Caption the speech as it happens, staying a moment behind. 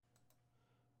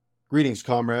Greetings,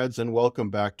 comrades, and welcome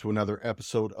back to another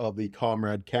episode of the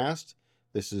Comrade Cast.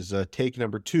 This is take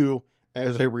number 2,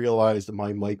 as I realized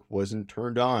my mic wasn't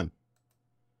turned on.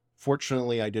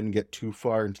 Fortunately, I didn't get too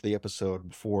far into the episode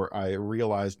before I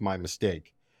realized my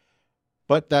mistake.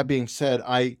 But that being said,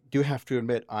 I do have to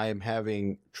admit I am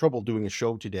having trouble doing a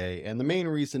show today, and the main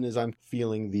reason is I'm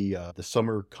feeling the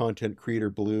summer content creator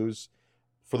blues.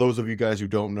 For those of you guys who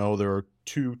don't know, there are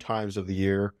 2 times of the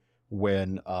year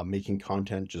when making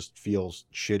content just feels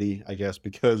shitty, I guess,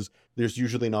 because there's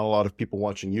usually not a lot of people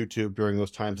watching YouTube during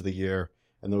those times of the year.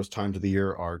 And those times of the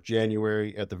year are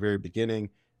January at the very beginning,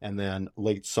 and then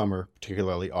late summer,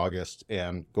 particularly August,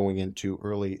 and going into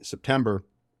early September.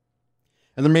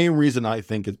 And the main reason I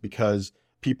think is because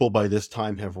people by this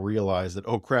time have realized that,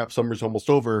 oh crap, summer's almost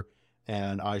over,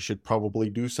 and I should probably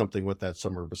do something with that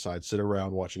summer besides sit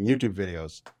around watching YouTube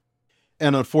videos.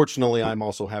 And unfortunately, I'm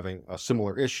also having a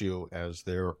similar issue, as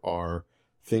there are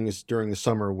things during the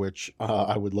summer which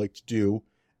I would like to do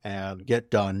and get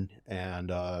done,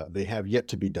 and they have yet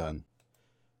to be done.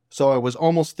 So I was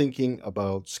almost thinking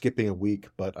about skipping a week,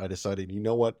 but I decided, you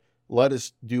know what? Let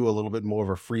us do a little bit more of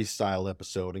a freestyle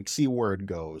episode and see where it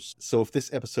goes. So if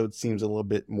this episode seems a little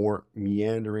bit more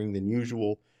meandering than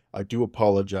usual, I do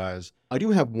apologize. I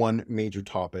do have one major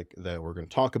topic that we're going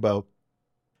to talk about.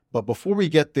 But before we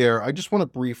get there, I just want to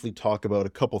briefly talk about a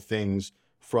couple things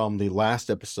from the last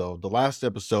episode. The last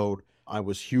episode I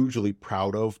was hugely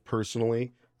proud of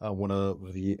personally. One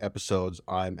of the episodes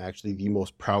I'm actually the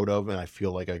most proud of, and I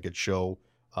feel like I could show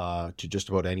to just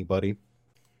about anybody.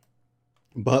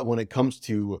 But when it comes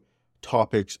to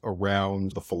topics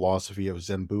around the philosophy of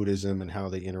Zen Buddhism and how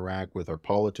they interact with our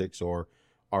politics or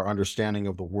our understanding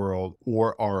of the world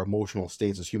or our emotional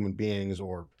states as human beings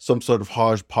or some sort of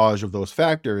hodgepodge of those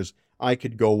factors, I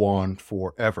could go on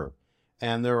forever.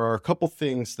 And there are a couple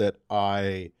things that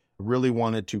I really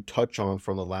wanted to touch on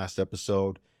from the last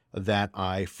episode that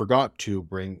I forgot to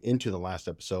bring into the last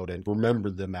episode and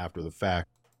remembered them after the fact.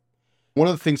 One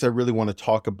of the things I really want to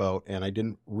talk about, and I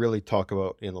didn't really talk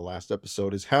about in the last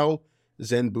episode, is how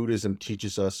Zen Buddhism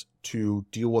teaches us to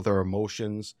deal with our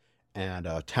emotions and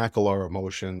tackle our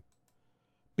emotion,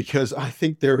 because I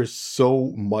think there is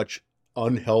so much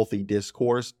unhealthy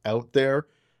discourse out there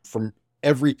from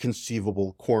every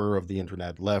conceivable corner of the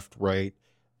internet, left, right,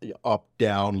 up,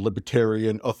 down,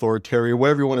 libertarian, authoritarian,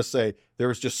 whatever you want to say. There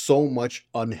is just so much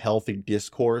unhealthy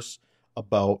discourse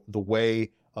about the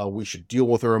way we should deal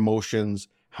with our emotions,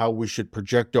 how we should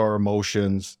project our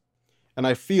emotions. And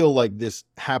I feel like this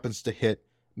happens to hit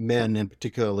men, and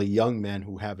particularly young men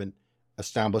who haven't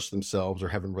established themselves or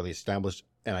haven't really established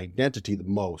an identity the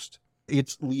most.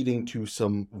 It's leading to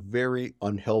some very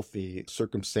unhealthy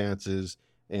circumstances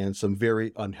and some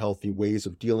very unhealthy ways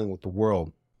of dealing with the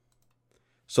world.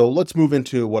 So let's move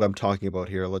into what I'm talking about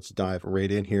here. Let's dive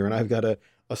right in here. And I've got a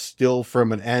still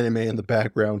from an anime in the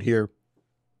background here.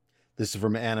 This is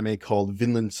from an anime called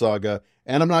Vinland Saga.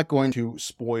 And I'm not going to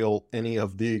spoil any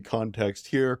of the context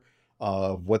here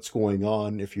of what's going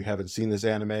on if you haven't seen this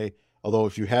anime. Although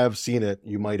if you have seen it,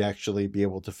 you might actually be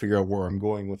able to figure out where I'm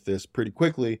going with this pretty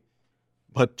quickly.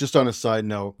 But just on a side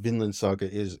note, Vinland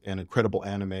Saga is an incredible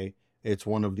anime. It's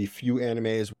one of the few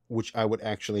animes which I would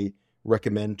actually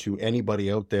recommend to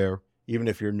anybody out there. Even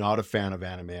if you're not a fan of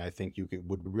anime, I think you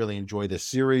would really enjoy this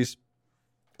series.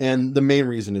 And the main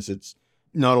reason is it's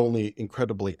not only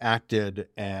incredibly acted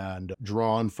and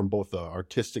drawn from both the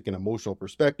artistic and emotional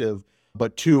perspective,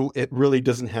 but 2, it really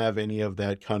doesn't have any of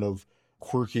that kind of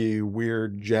quirky,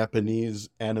 weird Japanese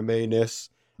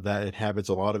anime-ness that inhabits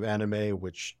a lot of anime,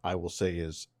 which I will say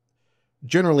is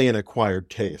generally an acquired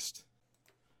taste.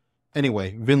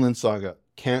 Anyway, Vinland Saga,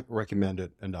 can't recommend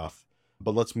it enough.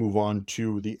 But let's move on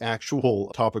to the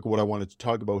actual topic of what I wanted to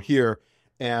talk about here.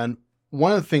 And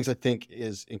one of the things I think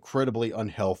is incredibly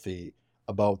unhealthy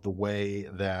about the way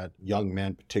that young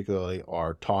men particularly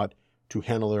are taught to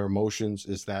handle their emotions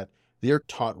is that they're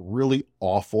taught really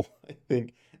awful, I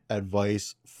think,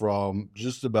 advice from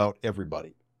just about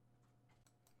everybody.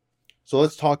 So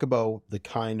let's talk about the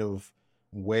kind of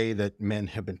way that men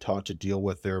have been taught to deal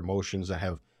with their emotions that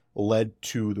have led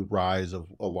to the rise of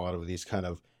a lot of these kind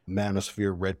of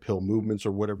manosphere red pill movements,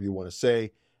 or whatever you want to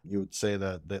say. You would say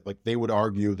that like they would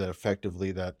argue that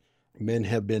effectively that men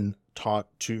have been taught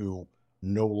to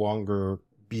no longer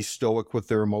be stoic with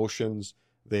their emotions.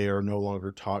 They are no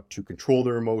longer taught to control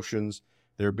their emotions.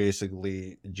 They're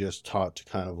basically just taught to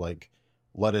kind of like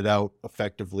let it out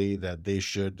effectively, that they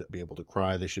should be able to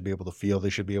cry, they should be able to feel, they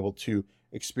should be able to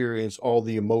experience all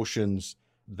the emotions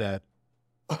that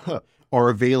are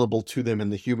available to them in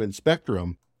the human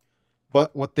spectrum.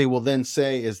 But what they will then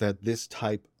say is that this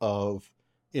type of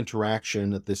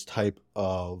interaction, this type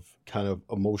of kind of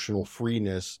emotional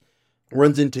freeness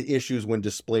runs into issues when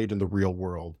displayed in the real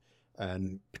world.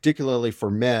 And particularly for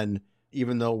men,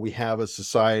 even though we have a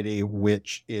society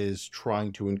which is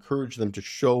trying to encourage them to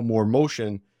show more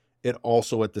emotion, it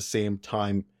also at the same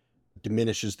time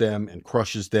diminishes them and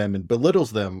crushes them and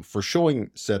belittles them for showing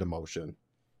said emotion.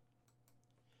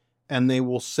 And they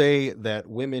will say that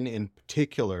women in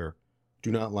particular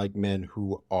do not like men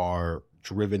who are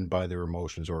driven by their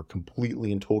emotions or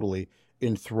completely and totally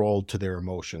enthralled to their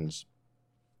emotions,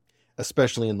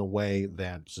 especially in the way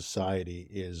that society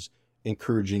is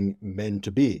encouraging men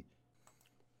to be.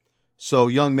 So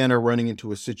young men are running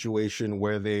into a situation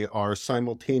where they are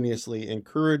simultaneously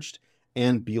encouraged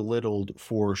and belittled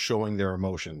for showing their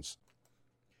emotions.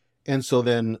 And so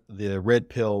then the red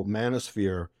pill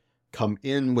manosphere come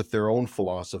in with their own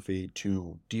philosophy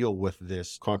to deal with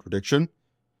this contradiction.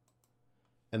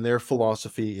 And their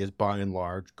philosophy is by and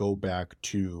large go back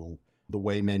to the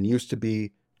way men used to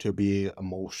be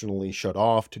emotionally shut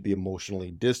off, to be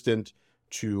emotionally distant,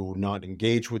 to not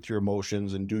engage with your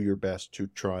emotions and do your best to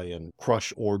try and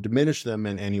crush or diminish them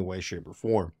in any way, shape, or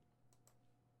form.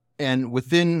 And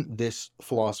within this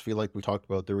philosophy, like we talked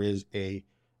about, there is a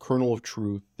kernel of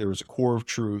truth. There is a core of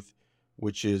truth,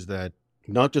 which is that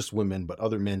not just women, but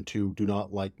other men too, do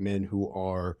not like men who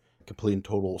are complete and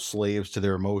total slaves to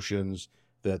their emotions,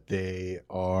 that they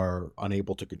are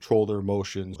unable to control their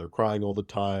emotions. They're crying all the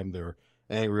time. They're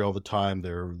angry all the time.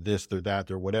 They're this, they're that,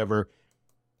 they're whatever.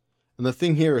 And the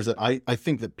thing here is that I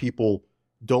think that people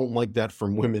don't like that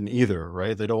from women either,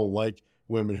 right? They don't like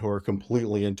women who are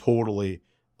completely and totally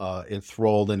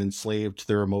enthralled and enslaved to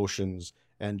their emotions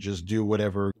and just do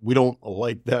whatever. We don't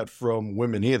like that from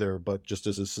women either, but just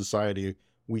as a society,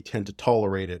 we tend to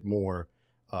tolerate it more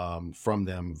from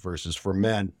them versus from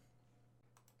men.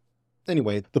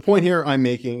 Anyway, the point here I'm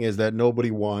making is that nobody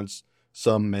wants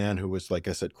some man who is, like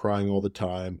I said, crying all the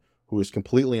time, who is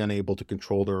completely unable to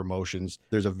control their emotions.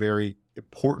 There's a very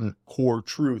important core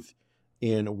truth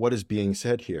in what is being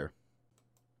said here.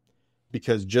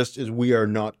 Because just as we are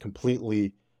not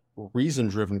completely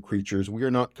reason-driven creatures, we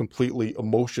are not completely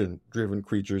emotion-driven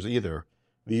creatures either.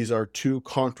 These are two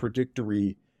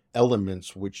contradictory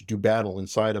elements which do battle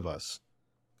inside of us.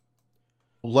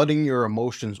 Letting your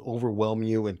emotions overwhelm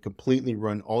you and completely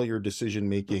run all your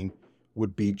decision-making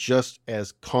would be just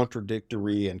as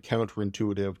contradictory and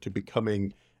counterintuitive to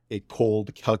becoming a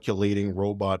cold, calculating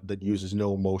robot that uses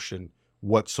no emotion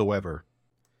whatsoever.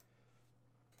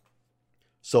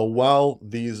 So while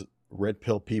these red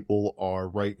pill people are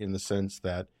right in the sense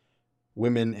that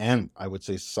women, and I would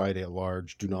say society at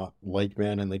large, do not like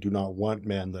men and they do not want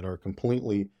men that are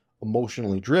completely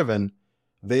emotionally driven,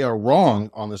 they are wrong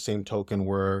on the same token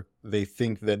where they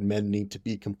think that men need to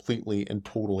be completely and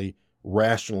totally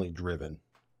rationally driven.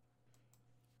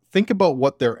 Think about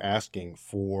what they're asking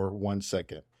for 1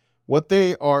 second. What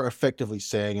they are effectively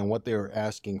saying and what they are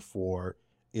asking for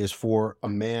is for a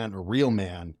man, a real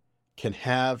man, can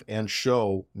have and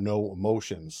show no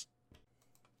emotions.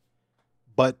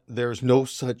 But there's no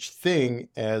such thing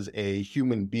as a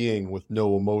human being with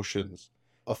no emotions.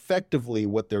 Effectively,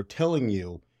 what they're telling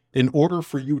you, in order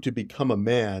for you to become a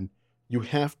man, you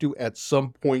have to at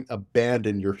some point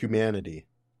abandon your humanity.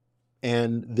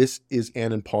 And this is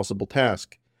an impossible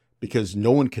task because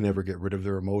no one can ever get rid of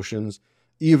their emotions.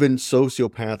 Even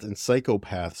sociopaths and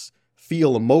psychopaths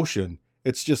feel emotion.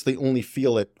 It's just they only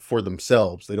feel it for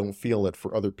themselves. They don't feel it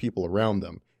for other people around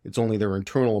them. It's only their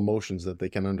internal emotions that they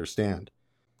can understand.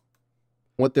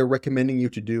 What they're recommending you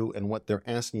to do and what they're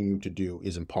asking you to do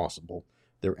is impossible.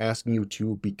 They're asking you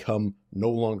to become no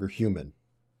longer human.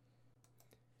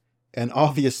 And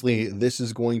obviously, this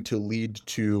is going to lead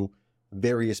to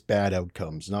various bad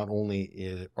outcomes. Not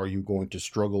only are you going to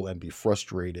struggle and be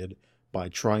frustrated by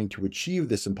trying to achieve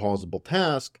this impossible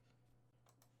task,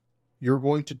 you're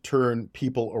going to turn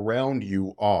people around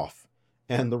you off.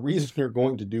 And the reason you're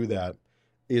going to do that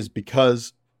is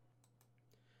because,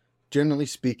 generally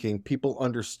speaking, people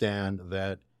understand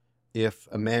that if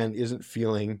a man isn't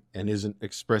feeling and isn't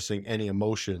expressing any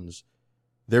emotions,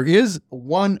 there is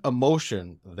one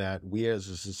emotion that we as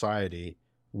a society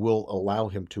will allow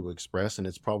him to express, and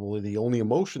it's probably the only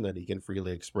emotion that he can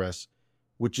freely express,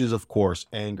 which is, of course,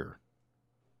 anger.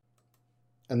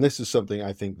 And this is something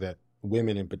I think that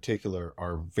women in particular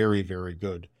are very, very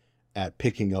good at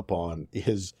picking up on,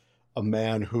 is a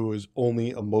man whose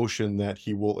only emotion that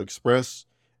he will express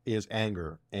is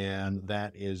anger. And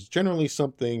that is generally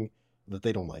something that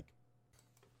they don't like.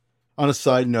 On a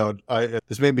side note,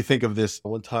 this made me think of this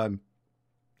one time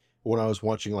when I was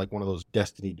watching like one of those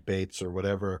Destiny debates or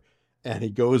whatever, and he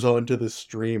goes on to the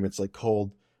stream. It's like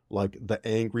called like the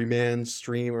Angry Man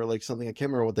stream or like something. I can't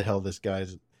remember what the hell this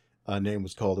guy's name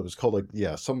was called. It was called like,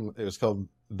 yeah, it was called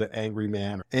the Angry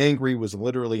Man. Angry was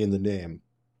literally in the name.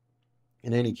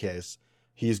 In any case,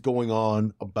 he's going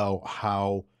on about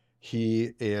how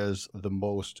he is the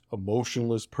most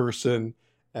emotionless person,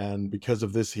 and because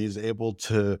of this, he's able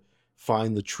to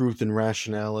find the truth and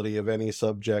rationality of any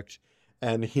subject.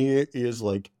 And he is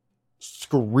like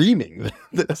screaming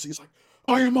this. He's like,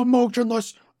 I am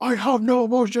emotionless. I have no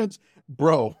emotions.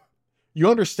 Bro, you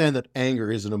understand that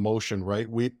anger is an emotion, right?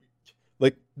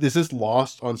 This is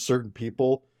lost on certain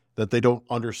people that they don't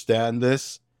understand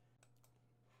this,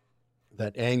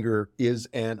 that anger is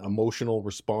an emotional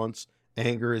response.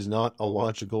 Anger is not a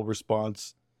logical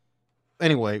response.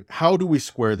 Anyway, how do we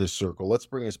square this circle? Let's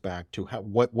bring us back to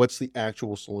what's the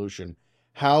actual solution?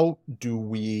 How do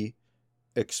we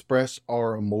express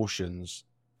our emotions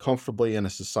comfortably in a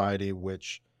society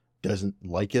which doesn't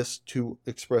like us to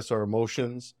express our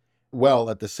emotions, while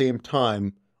at the same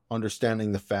time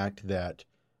understanding the fact that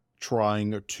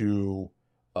trying to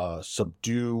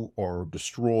subdue or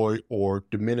destroy or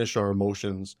diminish our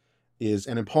emotions is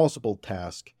an impossible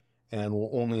task and will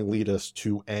only lead us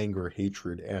to anger,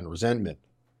 hatred, and resentment.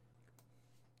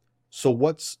 So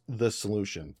what's the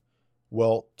solution?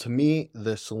 Well, to me,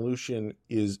 the solution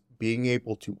is being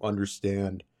able to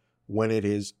understand when it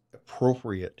is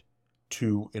appropriate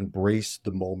to embrace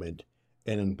the moment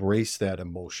and embrace that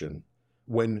emotion.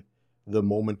 When the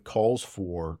moment calls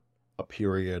for a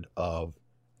period of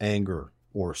anger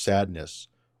or sadness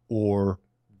or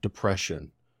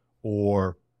depression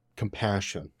or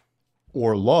compassion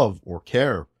or love or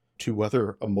care, to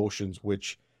other emotions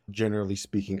which, generally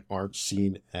speaking, aren't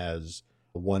seen as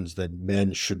the ones that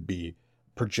men should be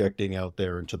projecting out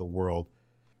there into the world.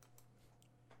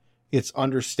 It's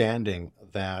understanding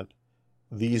that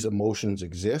these emotions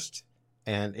exist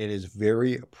and it is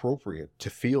very appropriate to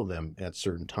feel them at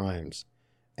certain times.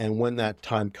 And when that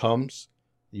time comes,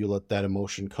 you let that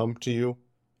emotion come to you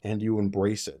and you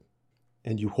embrace it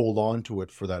and you hold on to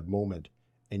it for that moment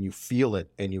and you feel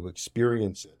it and you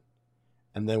experience it.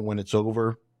 And then when it's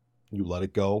over, you let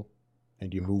it go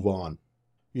and you move on.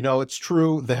 You know, it's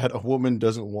true that a woman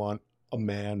doesn't want a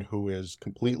man who is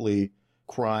completely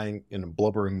crying in a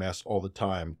blubbering mess all the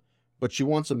time, but she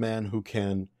wants a man who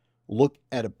can look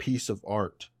at a piece of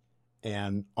art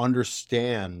and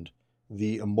understand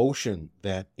the emotion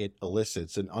that it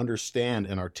elicits and understand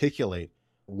and articulate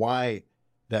why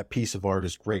that piece of art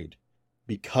is great,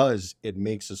 because it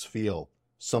makes us feel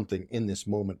something in this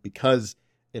moment, because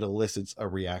it elicits a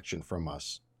reaction from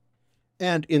us.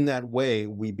 And in that way,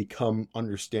 we become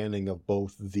understanding of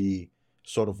both the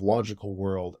sort of logical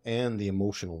world and the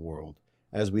emotional world.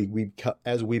 As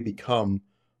we become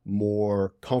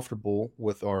more comfortable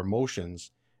with our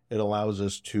emotions, it allows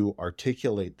us to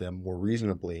articulate them more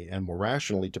reasonably and more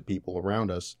rationally to people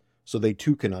around us so they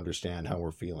too can understand how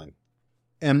we're feeling.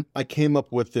 And I came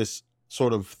up with this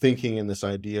sort of thinking and this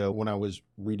idea when I was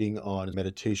reading on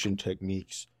meditation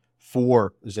techniques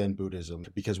for Zen Buddhism,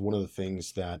 because one of the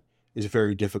things that is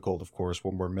very difficult, of course,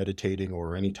 when we're meditating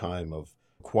or any time of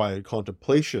quiet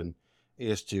contemplation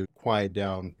is to quiet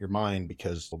down your mind,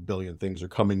 because a billion things are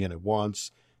coming in at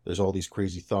once. There's all these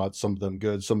crazy thoughts, some of them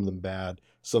good, some of them bad,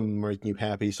 some of them are making you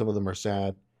happy, some of them are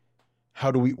sad.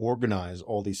 How do we organize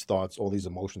all these thoughts, all these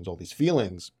emotions, all these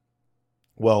feelings?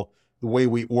 Well, the way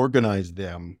we organize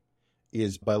them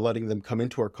is by letting them come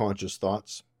into our conscious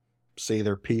thoughts, say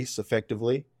their piece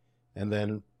effectively, and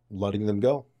then letting them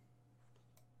go.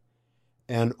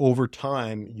 And over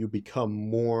time, you become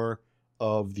more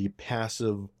of the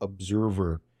passive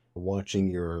observer,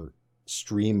 watching your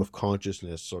stream of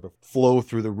consciousness sort of flow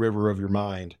through the river of your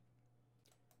mind.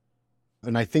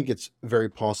 And I think it's very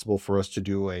possible for us to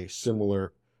do a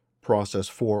similar process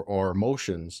for our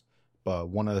emotions. But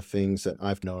one of the things that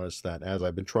I've noticed that as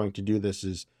I've been trying to do this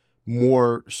is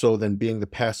more so than being the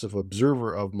passive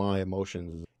observer of my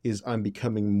emotions, is I'm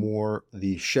becoming more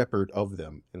the shepherd of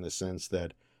them, in the sense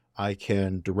that I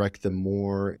can direct them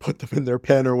more, put them in their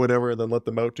pen or whatever, and then let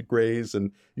them out to graze.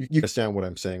 And you understand what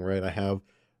I'm saying, right? I have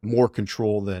more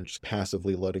control than just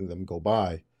passively letting them go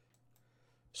by.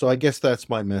 So I guess that's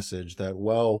my message, that,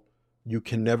 well, you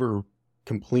can never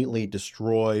completely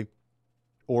destroy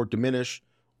or diminish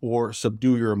or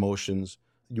subdue your emotions.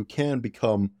 You can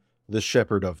become the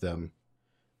shepherd of them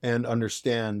and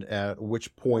understand at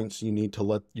which points you need to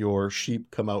let your sheep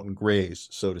come out and graze,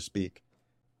 so to speak.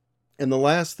 And the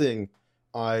last thing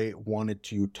I wanted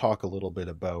to talk a little bit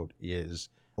about is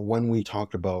when we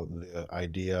talked about the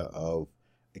idea of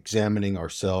examining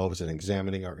ourselves and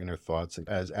examining our inner thoughts,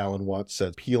 as Alan Watts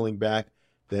said, peeling back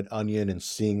that onion and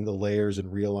seeing the layers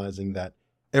and realizing that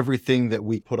everything that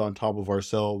we put on top of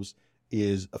ourselves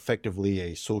is effectively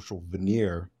a social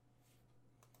veneer.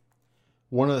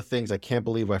 One of the things, I can't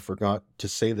believe I forgot to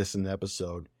say this in the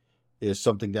episode, is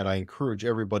something that I encourage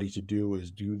everybody to do,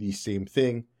 is do the same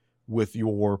thing with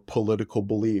your political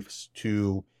beliefs,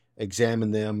 to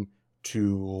examine them,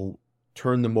 to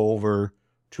turn them over,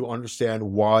 to understand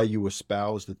why you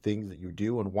espouse the things that you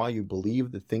do and why you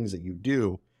believe the things that you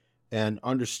do, and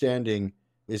understanding,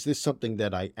 is this something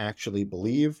that I actually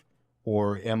believe,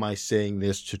 or am I saying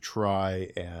this to try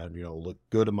and, look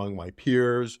good among my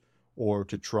peers, or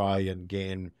to try and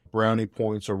gain brownie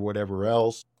points or whatever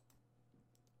else?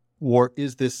 Or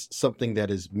is this something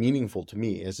that is meaningful to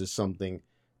me? Is this something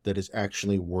that is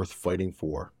actually worth fighting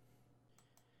for?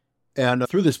 And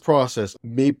through this process,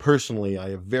 me personally, I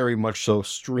have very much so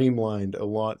streamlined a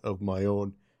lot of my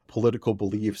own political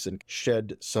beliefs and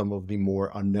shed some of the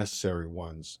more unnecessary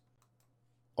ones.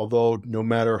 Although no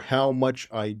matter how much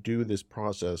I do this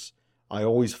process, I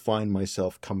always find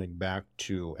myself coming back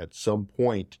to, at some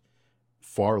point,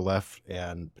 far left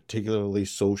and particularly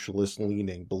socialist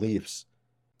leaning beliefs.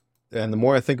 And the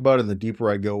more I think about it and the deeper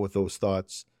I go with those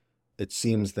thoughts, it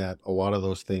seems that a lot of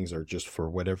those things are just, for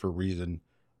whatever reason,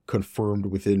 confirmed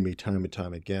within me time and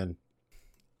time again.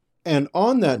 And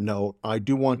on that note, I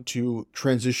do want to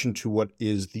transition to what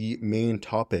is the main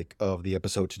topic of the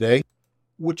episode today,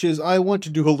 which is I want to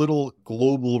do a little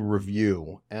global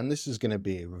review. And this is going to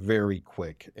be very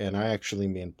quick, and I actually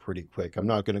mean pretty quick. I'm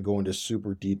not going to go into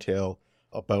super detail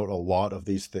about a lot of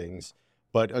these things,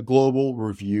 but a global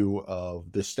review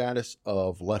of the status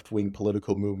of left-wing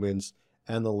political movements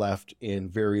and the left in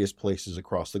various places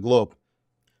across the globe.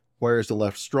 Where is the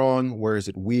left strong? Where is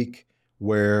it weak?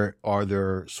 Where are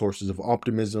there sources of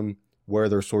optimism? Where are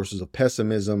there sources of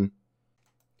pessimism?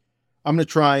 I'm going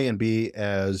to try and be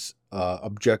as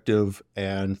objective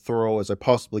and thorough as I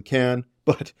possibly can,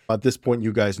 but at this point,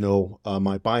 you guys know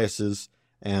my biases,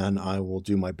 and I will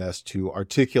do my best to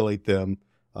articulate them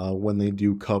when they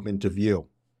do come into view.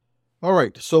 All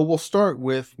right, so we'll start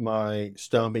with my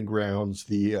stomping grounds,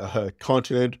 the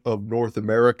continent of North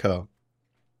America.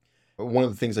 One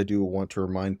of the things I do want to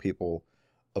remind people,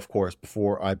 of course,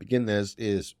 before I begin this,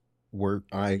 is where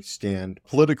I stand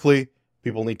politically.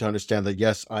 People need to understand that,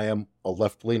 yes, I am a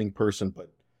left-leaning person,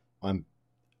 but I'm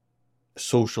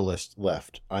socialist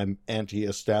left. I'm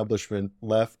anti-establishment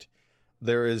left.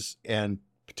 There is, and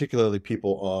particularly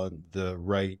people on the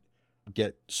right,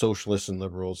 get socialists and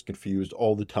liberals confused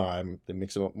all the time. They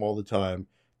mix them up all the time.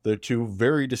 They're two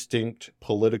very distinct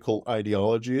political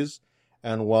ideologies.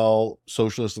 And while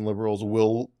socialists and liberals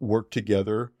will work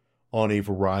together on a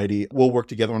variety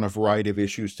of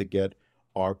issues to get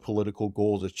our political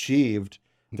goals achieved,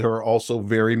 there are also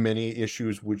very many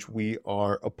issues which we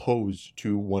are opposed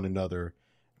to one another.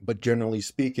 But generally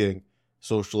speaking,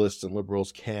 socialists and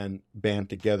liberals can band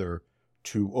together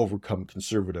to overcome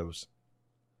conservatives.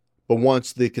 But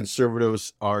once the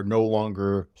conservatives are no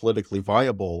longer politically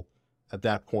viable, at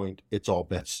that point, it's all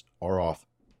bets are off.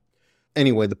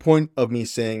 Anyway, the point of me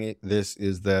saying this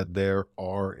is that there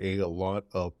are a lot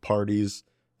of parties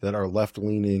that are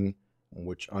left-leaning,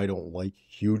 which I don't like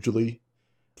hugely.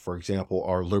 For example,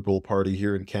 our Liberal Party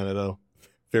here in Canada,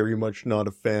 very much not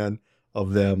a fan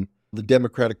of them. The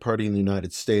Democratic Party in the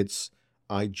United States,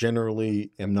 I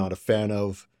generally am not a fan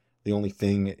of. The only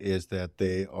thing is that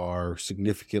they are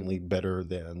significantly better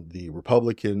than the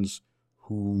Republicans,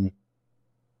 who,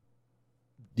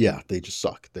 yeah, they just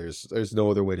suck. There's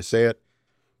no other way to say it.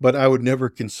 But I would never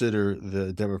consider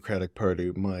the Democratic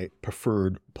Party my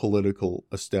preferred political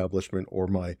establishment or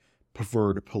my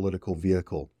preferred political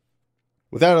vehicle.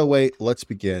 With that out of the way, let's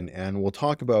begin, and we'll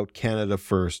talk about Canada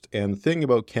first. And the thing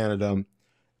about Canada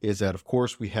is that, of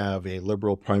course, we have a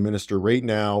Liberal Prime Minister right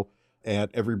now, and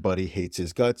everybody hates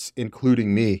his guts,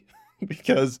 including me,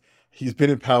 because he's been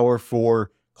in power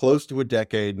for close to a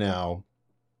decade now.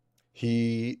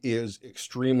 He is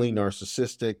extremely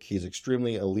narcissistic, he's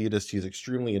extremely elitist, he's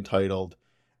extremely entitled,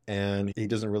 and he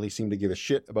doesn't really seem to give a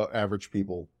shit about average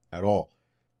people at all.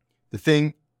 The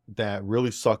thing that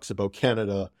really sucks about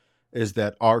Canada is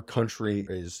that our country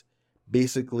is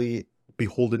basically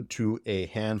beholden to a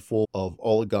handful of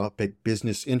oligarchic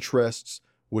business interests,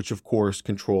 which of course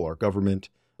control our government.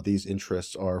 These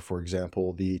interests are, for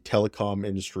example, the telecom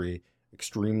industry,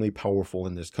 extremely powerful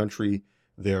in this country.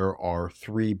 There are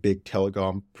three big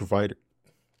telecom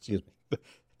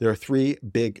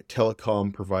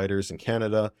providers in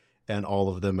Canada, and all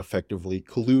of them effectively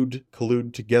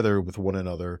collude together with one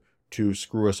another to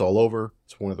screw us all over.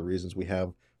 It's one of the reasons we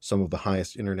have some of the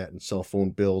highest internet and cell phone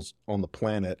bills on the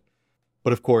planet.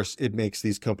 But of course, it makes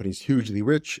these companies hugely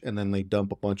rich, and then they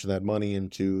dump a bunch of that money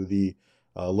into the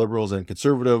liberals and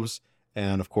conservatives.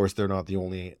 And of course, they're not the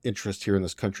only interest here in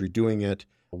this country doing it.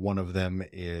 One of them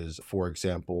is, for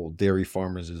example, dairy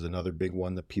farmers is another big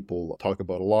one that people talk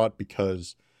about a lot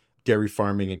because dairy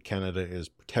farming in Canada is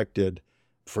protected.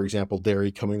 For example,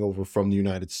 dairy coming over from the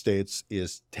United States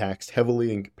is taxed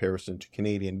heavily in comparison to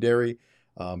Canadian dairy,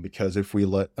 because if we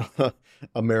let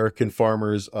American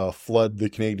farmers flood the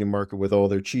Canadian market with all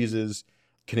their cheeses,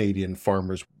 Canadian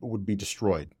farmers would be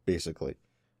destroyed, basically.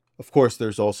 Of course,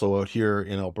 there's also out here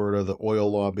in Alberta the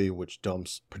oil lobby, which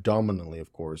dumps predominantly,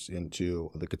 of course,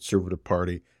 into the Conservative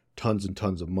Party, tons and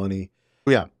tons of money.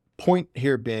 But yeah, point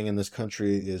here being in this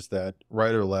country is that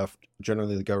right or left,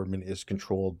 generally the government is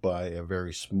controlled by a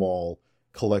very small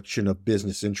collection of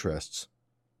business interests.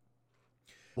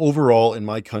 Overall, in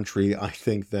my country, I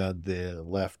think that the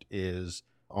left is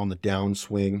on the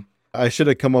downswing. I should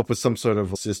have come up with some sort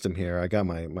of system here. I got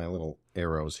my little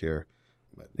arrows here.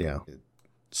 But yeah,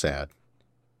 sad.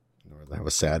 Or I have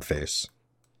a sad face.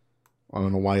 I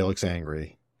don't know why he looks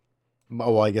angry.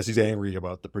 Well, I guess he's angry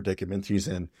about the predicament he's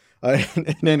in.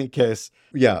 In any case,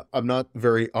 yeah, I'm not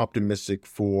very optimistic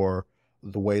for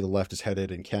the way the left is headed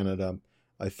in Canada.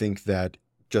 I think that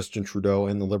Justin Trudeau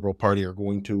and the Liberal Party are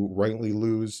going to rightly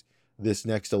lose this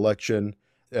next election.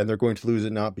 And they're going to lose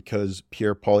it not because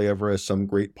Pierre Poilievre is some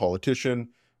great politician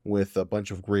with a bunch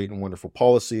of great and wonderful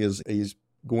policies. He's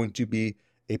going to be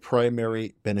a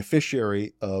primary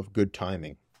beneficiary of good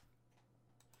timing.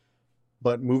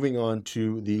 But moving on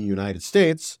to the United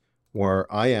States,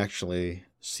 where I actually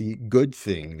see good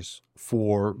things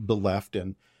for the left,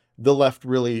 and the left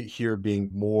really here being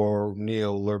more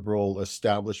neoliberal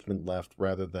establishment left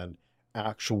rather than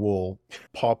actual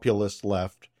populist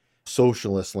left,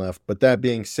 socialist left. But that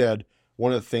being said,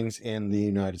 one of the things in the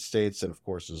United States, and of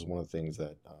course is one of the things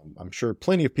that I'm sure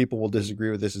plenty of people will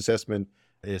disagree with this assessment,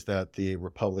 is that the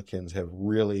Republicans have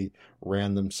really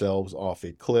ran themselves off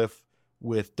a cliff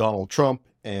with Donald Trump,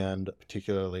 and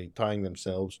particularly tying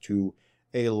themselves to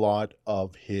a lot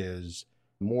of his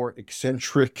more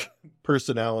eccentric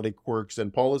personality quirks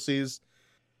and policies.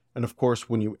 And of course,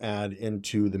 when you add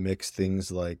into the mix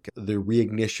things like the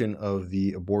reignition of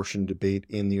the abortion debate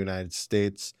in the United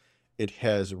States, it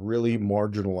has really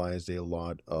marginalized a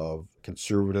lot of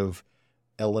conservative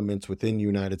elements within the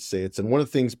United States. And one of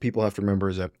the things people have to remember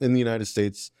is that in the United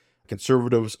States,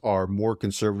 conservatives are more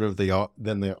conservative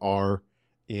than they are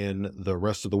in the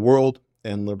rest of the world,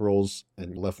 and liberals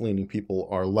and left-leaning people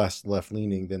are less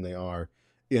left-leaning than they are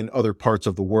in other parts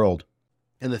of the world.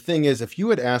 And the thing is, if you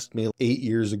had asked me 8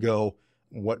 years ago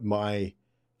what my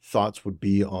thoughts would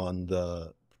be on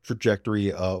the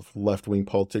trajectory of left-wing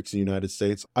politics in the United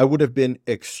States, I would have been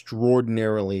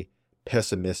extraordinarily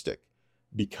pessimistic,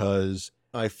 because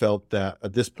I felt that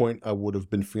at this point I would have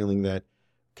been feeling that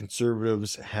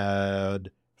conservatives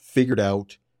had figured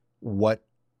out what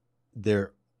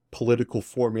their political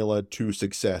formula to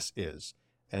success is.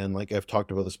 And like I've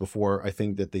talked about this before, I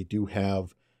think that they do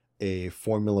have a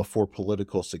formula for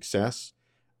political success,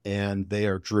 and they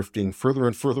are drifting further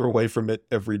and further away from it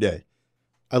every day.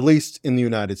 At least in the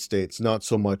United States, not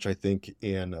so much, I think,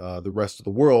 in the rest of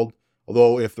the world.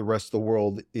 Although if the rest of the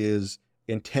world is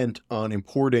intent on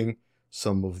importing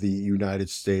some of the United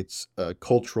States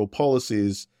cultural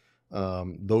policies,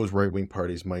 those right-wing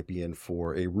parties might be in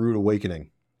for a rude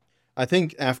awakening. I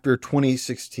think after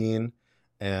 2016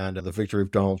 and the victory of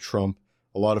Donald Trump,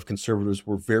 a lot of conservatives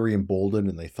were very emboldened,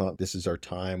 and they thought, this is our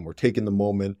time, we're taking the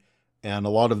moment. And a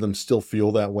lot of them still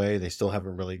feel that way. They still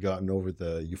haven't really gotten over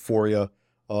the euphoria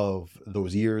of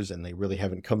those years, and they really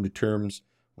haven't come to terms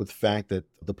with the fact that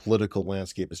the political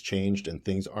landscape has changed and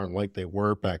things aren't like they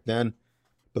were back then.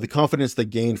 But the confidence they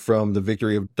gained from the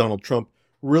victory of Donald Trump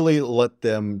really let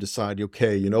them decide,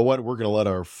 okay, you know what, we're going to let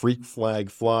our freak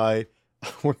flag fly.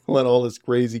 We're going to let all this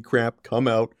crazy crap come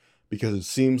out, because it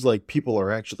seems like people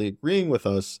are actually agreeing with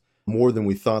us more than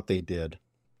we thought they did.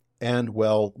 And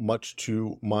well, much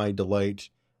to my delight,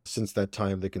 since that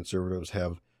time, the conservatives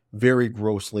have very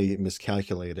grossly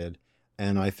miscalculated,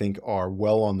 and I think are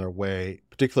well on their way,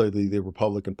 particularly the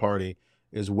Republican Party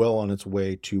is well on its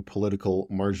way to political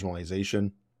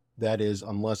marginalization. That is,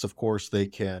 unless, of course, they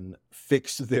can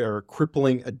fix their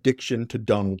crippling addiction to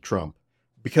Donald Trump.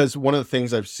 Because one of the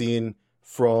things I've seen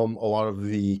from a lot of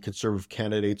the conservative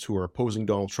candidates who are opposing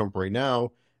Donald Trump right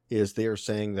now is they are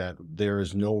saying that there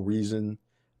is no reason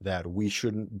that we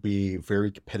shouldn't be very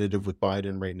competitive with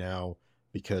Biden right now,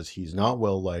 because he's not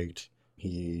well liked.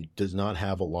 He does not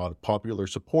have a lot of popular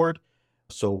support.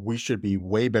 So we should be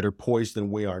way better poised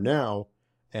than we are now.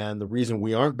 And the reason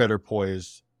we aren't better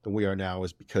poised than we are now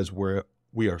is because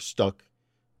we are stuck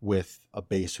with a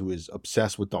base who is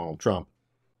obsessed with Donald Trump.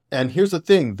 And here's the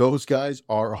thing, those guys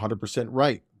are 100%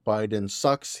 right. Biden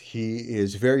sucks. He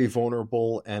is very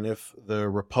vulnerable. And if the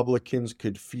Republicans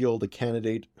could field a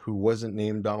candidate who wasn't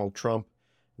named Donald Trump,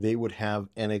 they would have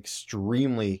an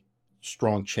extremely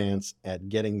strong chance at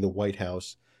getting the White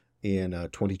House in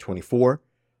 2024.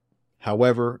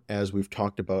 However, as we've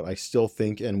talked about, I still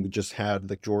think, and we just had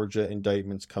the Georgia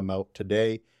indictments come out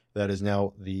today, that is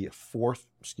now the fourth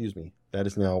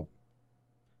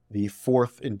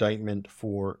indictment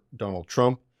for Donald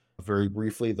Trump. Very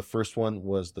briefly, the first one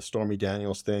was the Stormy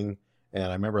Daniels thing. And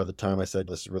I remember at the time I said,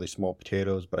 this is really small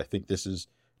potatoes, but I think this is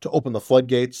to open the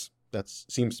floodgates. That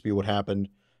seems to be what happened.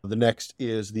 The next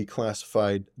is the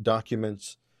classified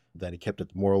documents that he kept at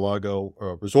the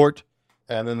Mar-a-Lago resort.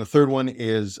 And then the third one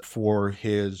is for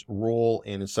his role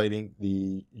in inciting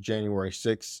the January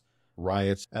 6th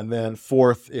riots. And then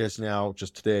fourth is now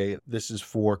just today, this is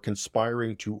for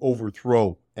conspiring to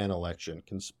overthrow an election,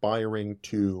 conspiring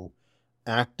to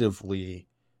actively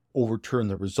overturn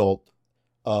the result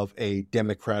of a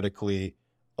democratically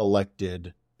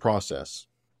elected process.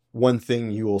 One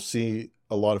thing you will see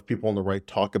a lot of people on the right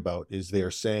talk about is they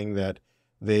are saying that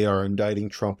they are indicting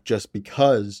Trump just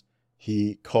because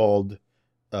he called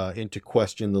into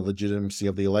question the legitimacy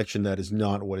of the election. That is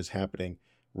not what is happening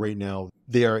right now.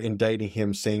 They are indicting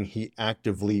him saying he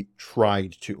actively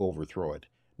tried to overthrow it,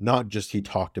 not just he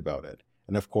talked about it.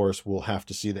 And of course, we'll have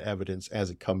to see the evidence as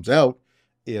it comes out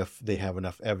if they have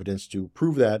enough evidence to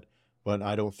prove that. But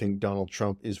I don't think Donald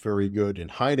Trump is very good in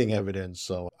hiding evidence.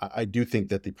 So I do think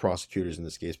that the prosecutors in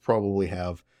this case probably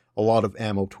have a lot of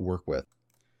ammo to work with.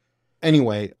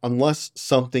 Anyway, unless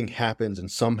something happens and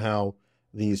somehow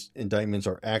these indictments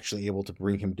are actually able to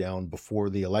bring him down before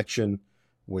the election,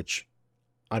 which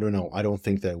I don't know. I don't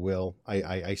think that will.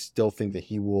 I still think that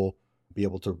he will be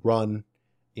able to run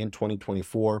in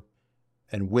 2024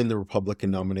 and win the Republican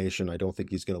nomination. I don't think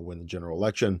he's going to win the general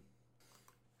election.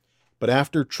 But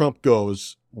after Trump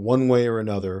goes, one way or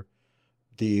another,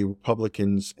 the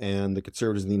Republicans and the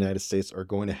conservatives in the United States are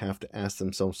going to have to ask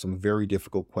themselves some very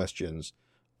difficult questions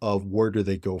of where do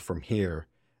they go from here.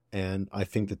 And I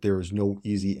think that there is no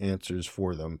easy answers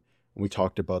for them. We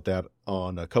talked about that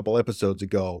on a couple episodes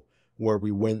ago, where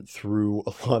we went through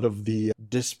a lot of the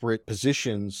disparate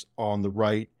positions on the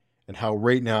right and how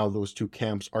right now those two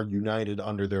camps are united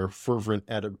under their fervent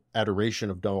adoration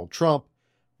of Donald Trump.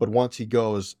 But once he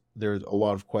goes, there's a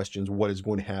lot of questions. What is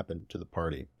going to happen to the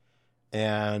party?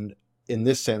 And in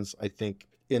this sense, I think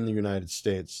in the United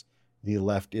States, the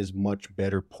left is much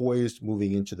better poised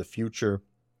moving into the future.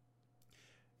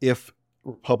 If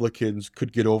Republicans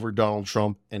could get over Donald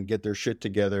Trump and get their shit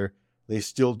together, they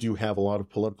still do have a lot of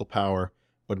political power.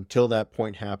 But until that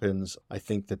point happens, I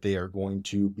think that they are going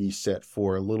to be set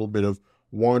for a little bit of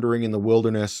wandering in the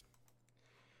wilderness.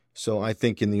 So I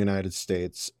think in the United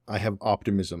States, I have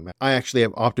optimism. I actually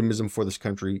have optimism for this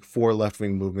country, for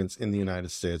left-wing movements in the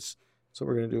United States. So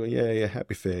we're going to do a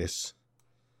happy face.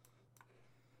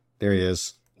 There he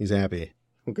is. He's happy.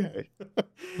 Okay.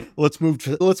 Let's move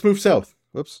south.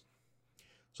 Whoops.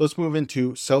 So let's move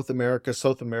into South America.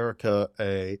 South America,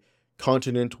 a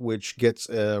continent which gets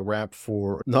a rap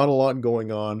for not a lot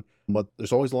going on, but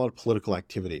there's always a lot of political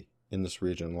activity in this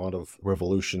region, a lot of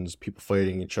revolutions, people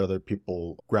fighting each other,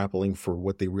 people grappling for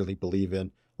what they really believe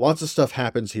in. Lots of stuff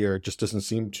happens here. It just doesn't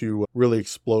seem to really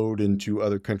explode into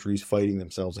other countries fighting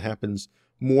themselves. It happens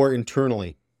more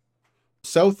internally.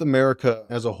 South America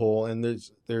as a whole, and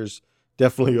there's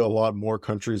definitely a lot more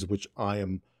countries which I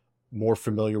am more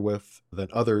familiar with than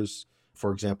others.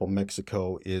 For example,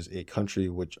 Mexico is a country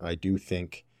which I do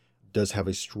think does have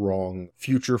a strong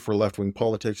future for left-wing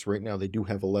politics. Right now, they do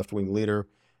have a left-wing leader,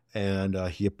 and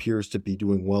he appears to be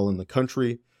doing well in the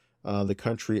country. The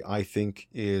country, I think,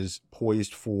 is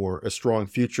poised for a strong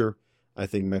future. I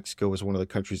think Mexico is one of the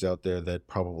countries out there that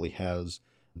probably has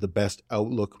the best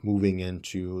outlook moving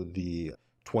into the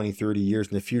 20, 30 years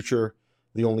in the future.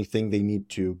 The only thing they need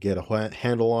to get a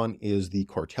handle on is the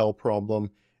cartel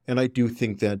problem. And I do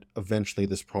think that eventually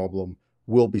this problem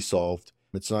will be solved.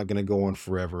 It's not going to go on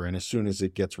forever. And as soon as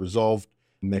it gets resolved,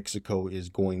 Mexico is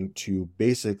going to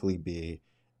basically be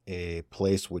a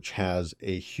place which has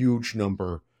a huge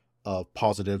number of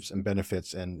positives and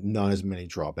benefits and not as many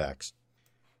drawbacks.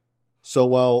 So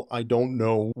while I don't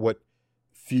know what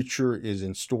future is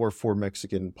in store for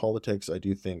Mexican politics, I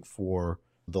do think for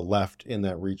the left in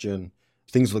that region,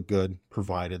 things look good,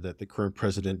 provided that the current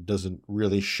president doesn't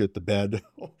really shit the bed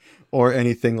or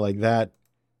anything like that.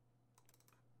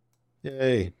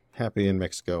 Yay, happy in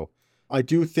Mexico. I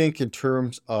do think in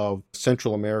terms of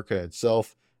Central America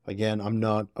itself, again, I'm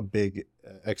not a big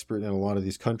expert in a lot of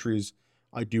these countries.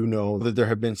 I do know that there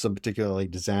have been some particularly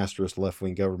disastrous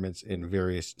left-wing governments in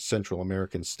various Central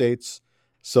American states.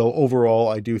 So overall,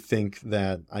 I do think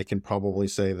that I can probably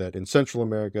say that in Central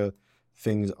America,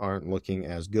 things aren't looking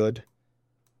as good.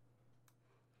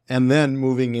 And then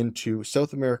moving into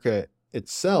South America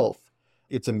itself,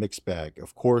 it's a mixed bag.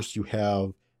 Of course, you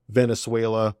have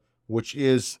Venezuela, which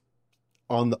is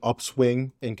on the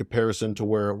upswing in comparison to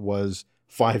where it was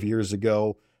 5 years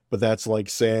ago. But that's like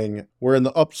saying we're in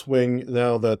the upswing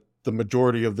now that the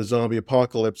majority of the zombie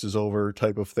apocalypse is over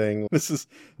type of thing. This is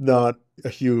not a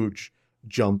huge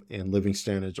jump in living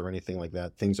standards or anything like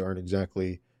that. Things aren't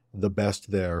exactly the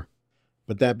best there.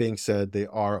 But that being said, they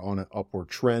are on an upward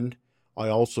trend. I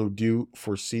also do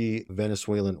foresee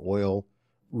Venezuelan oil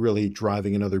really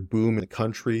driving another boom in the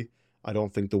country. I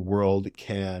don't think the world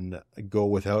can go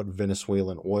without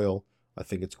Venezuelan oil. I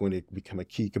think it's going to become a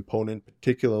key component,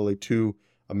 particularly to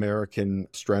American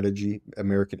strategy,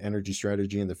 American energy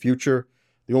strategy in the future.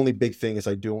 The only big thing is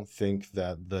I don't think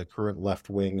that the current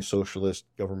left-wing socialist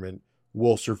government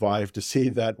will survive to see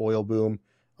that oil boom.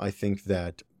 I think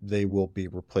that they will be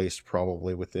replaced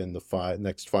probably within the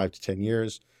next 5 to 10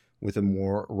 years with a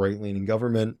more right-leaning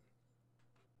government.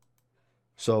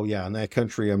 So yeah, in that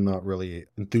country, I'm not really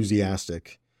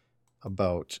enthusiastic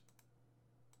about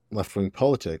left-wing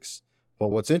politics. But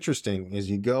what's interesting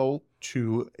is you go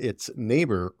to its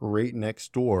neighbor right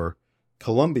next door,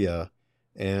 Colombia,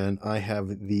 and I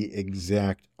have the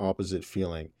exact opposite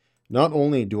feeling. Not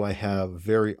only do I have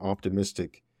very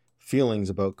optimistic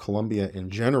feelings about Colombia in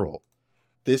general,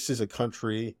 this is a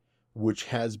country which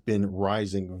has been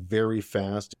rising very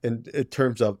fast in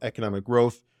terms of economic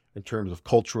growth, in terms of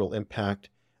cultural impact.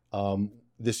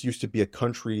 This used to be a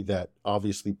country that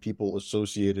obviously people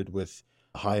associated with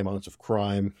high amounts of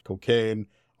crime, cocaine,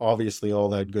 obviously all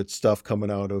that good stuff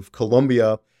coming out of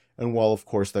Colombia. And while, of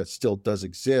course, that still does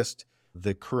exist,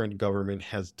 the current government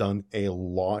has done a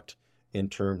lot in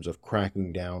terms of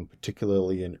cracking down,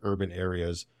 particularly in urban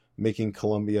areas, making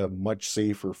Colombia much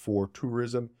safer for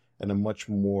tourism and a much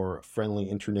more friendly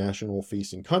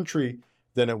international-facing country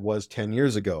than it was 10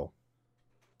 years ago.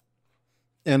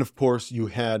 And of course, you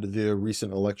had the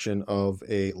recent election of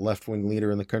a left-wing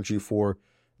leader in the country for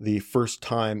the first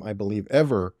time, I believe,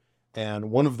 ever.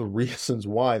 And one of the reasons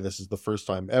why this is the first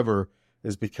time ever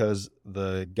is because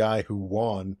the guy who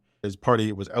won, his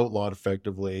party was outlawed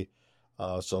effectively,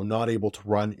 so not able to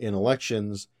run in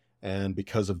elections. And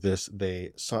because of this,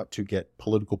 they sought to get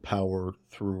political power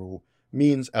through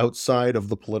means outside of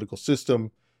the political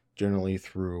system, generally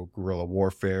through guerrilla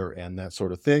warfare and that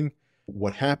sort of thing.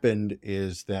 What happened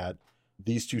is that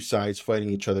these two sides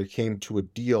fighting each other came to a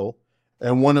deal.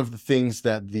 And one of the things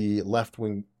that the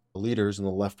left-wing leaders in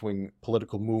the left-wing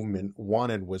political movement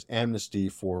wanted was amnesty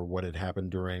for what had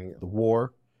happened during the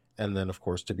war. And then, of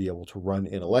course, to be able to run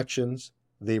in elections.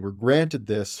 They were granted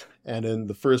this. And in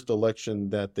the first election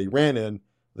that they ran in,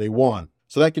 they won.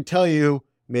 So that can tell you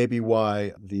maybe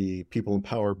why the people in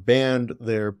power banned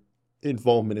their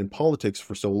involvement in politics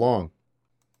for so long.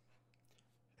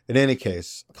 In any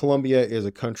case, Colombia is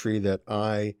a country that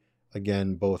I,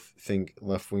 again, both think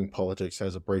left-wing politics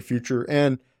has a bright future,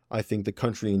 and I think the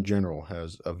country in general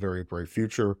has a very bright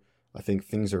future. I think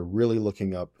things are really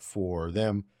looking up for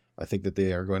them. I think that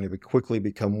they are going to quickly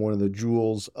become one of the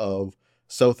jewels of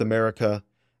South America,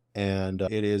 and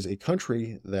it is a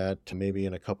country that maybe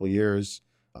in a couple of years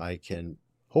I can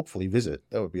hopefully visit.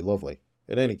 That would be lovely.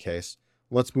 In any case,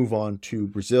 let's move on to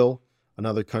Brazil,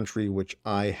 another country which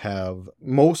I have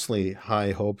mostly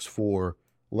high hopes for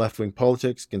left-wing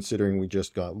politics, considering we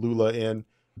just got Lula in,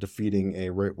 defeating a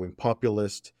right-wing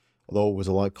populist, although it was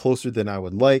a lot closer than I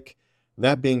would like.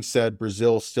 That being said,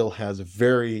 Brazil still has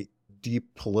very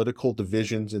deep political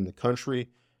divisions in the country,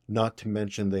 not to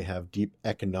mention they have deep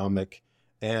economic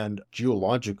and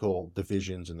geological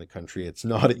divisions in the country. It's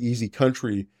not an easy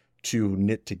country to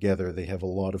knit together. They have a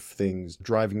lot of things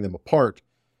driving them apart.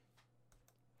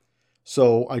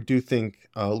 So I do think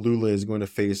Lula is going to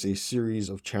face a series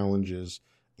of challenges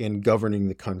in governing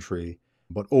the country,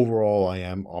 but overall I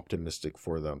am optimistic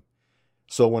for them.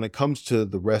 So when it comes to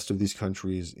the rest of these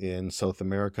countries in South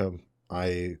America,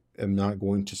 I am not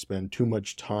going to spend too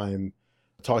much time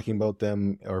talking about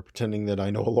them or pretending that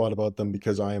I know a lot about them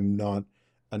because I am not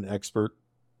an expert.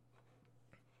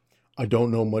 I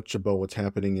don't know much about what's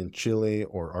happening in Chile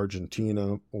or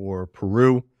Argentina or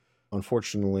Peru.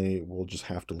 Unfortunately, we'll just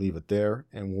have to leave it there,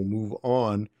 and we'll move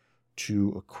on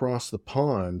to across the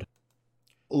pond.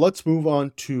 Let's move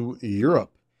on to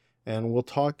Europe, and we'll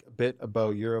talk a bit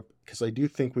about Europe because I do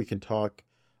think we can talk.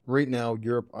 Right now,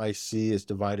 Europe I see is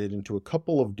divided into a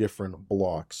couple of different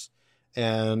blocks,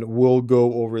 And we'll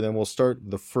go over them. We'll start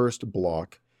the first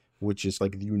block, which is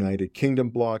like the United Kingdom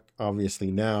block,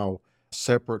 obviously now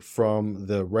separate from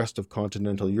the rest of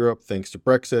continental Europe thanks to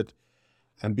Brexit.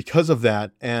 And because of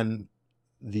that, and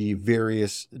the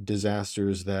various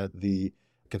disasters that the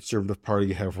Conservative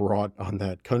Party have wrought on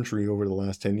that country over the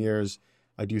last 10 years,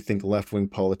 I do think left-wing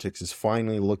politics is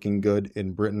finally looking good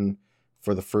in Britain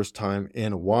for the first time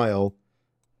in a while.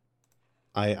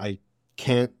 I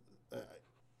can't...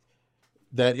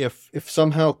 that if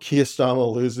somehow Keir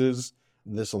Starmer loses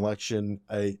this election,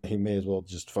 he may as well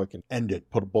just fucking end it,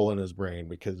 put a bullet in his brain,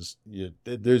 because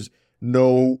there's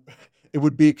no... It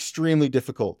would be extremely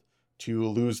difficult to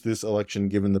lose this election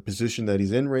given the position that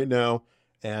he's in right now,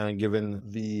 and given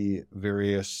the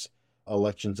various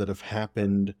elections that have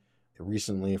happened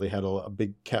recently. They had a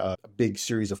big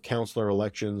series of councillor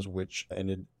elections, which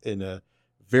ended in a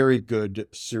very good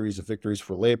series of victories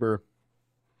for Labour.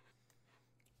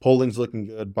 Polling's looking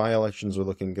good. By-elections are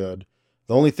looking good.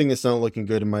 The only thing that's not looking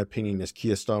good, in my opinion, is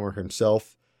Keir Starmer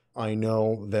himself. I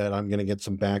know that I'm going to get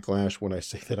some backlash when I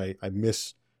say that I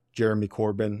miss Jeremy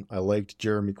Corbyn. I liked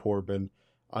Jeremy Corbyn.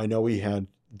 I know he had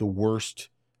the worst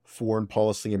foreign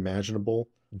policy imaginable.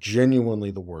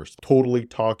 Genuinely the worst. Totally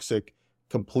toxic.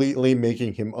 Completely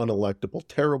making him unelectable.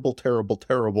 Terrible, terrible,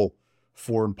 terrible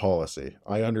foreign policy.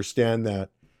 I understand that,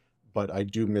 but I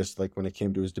do miss, like, when it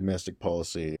came to his domestic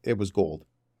policy, it was gold.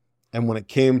 And when it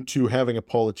came to having a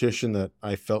politician that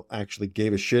I felt actually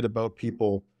gave a shit about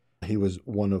people, he was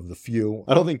one of the few.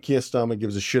 I don't think Keir Starmer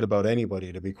gives a shit about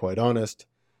anybody, to be quite honest.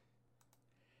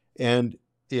 And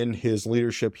in his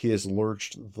leadership, he has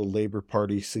lurched the Labour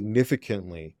Party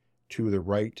significantly to the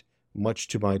right, much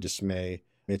to my dismay.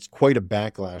 It's quite a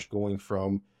backlash going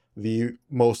from the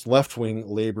most left-wing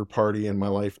Labour Party in my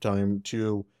lifetime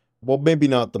to, well, maybe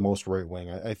not the most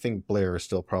right-wing. I think Blair is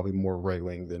still probably more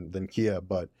right-wing than Keir,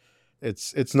 but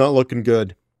it's not looking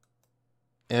good.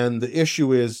 And the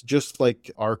issue is, just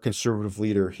like our Conservative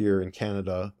leader here in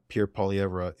Canada, Pierre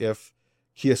Poilievre, if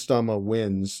Keir Starmer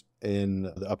wins in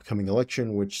the upcoming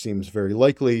election, which seems very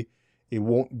likely, it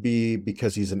won't be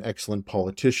because he's an excellent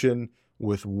politician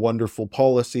with wonderful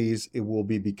policies. It will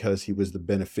be because he was the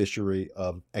beneficiary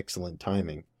of excellent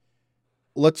timing.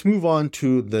 Let's move on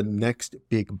to the next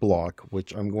big block,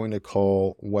 which I'm going to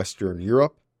call Western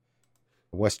Europe.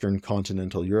 Western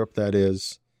continental Europe, that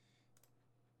is.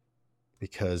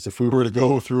 Because if we were to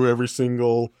go through every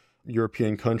single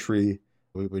European country,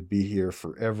 we would be here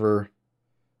forever.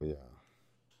 Yeah.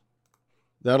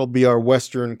 That'll be our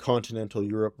Western continental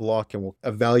Europe block, and we'll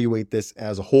evaluate this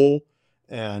as a whole.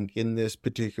 And in this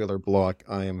particular block,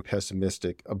 I am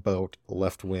pessimistic about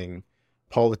left-wing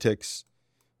politics.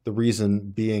 The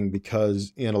reason being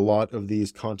because in a lot of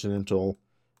these continental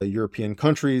European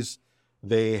countries,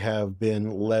 they have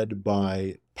been led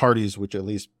by parties which at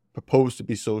least propose to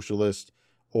be socialist,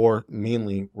 or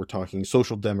mainly we're talking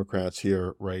social democrats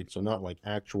here, right? So not like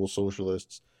actual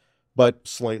socialists, but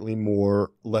slightly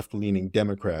more left-leaning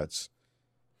Democrats.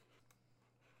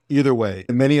 Either way,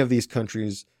 in many of these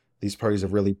countries, these parties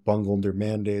have really bungled their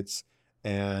mandates,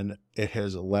 and it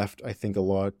has left, I think, a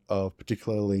lot of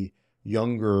particularly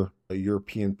younger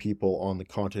European people on the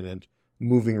continent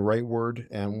moving rightward.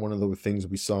 And one of the things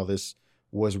we saw this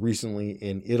was recently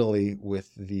in Italy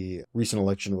with the recent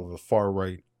election of a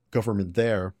far-right government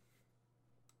there.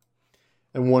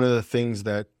 And one of the things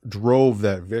that drove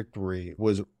that victory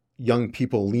was young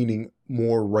people leaning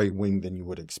more right-wing than you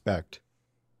would expect.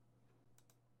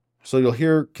 So you'll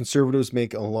hear conservatives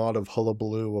make a lot of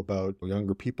hullabaloo about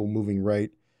younger people moving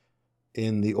right.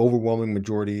 In the overwhelming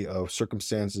majority of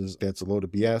circumstances, that's a load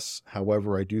of BS.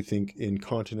 However, I do think in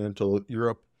continental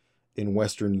Europe, in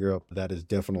Western Europe, that is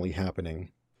definitely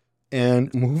happening.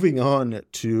 And moving on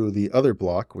to the other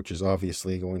block, which is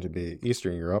obviously going to be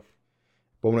Eastern Europe.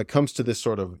 But when it comes to this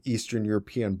sort of Eastern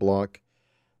European bloc,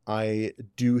 I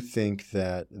do think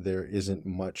that there isn't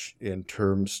much in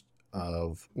terms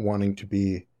of wanting to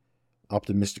be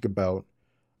optimistic about.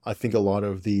 I think a lot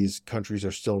of these countries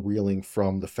are still reeling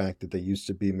from the fact that they used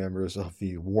to be members of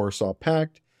the Warsaw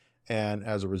Pact, and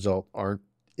as a result aren't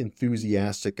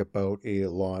enthusiastic about a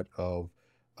lot of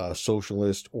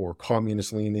socialist or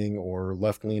communist leaning or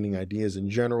left leaning ideas in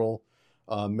general.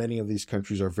 Many of these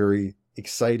countries are very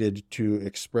excited to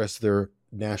express their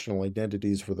national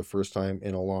identities for the first time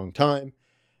in a long time,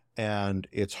 and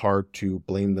it's hard to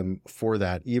blame them for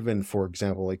that. Even, for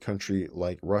example, a country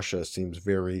like Russia seems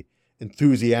very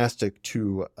enthusiastic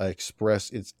to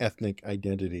express its ethnic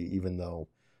identity, even though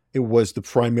it was the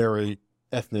primary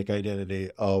ethnic identity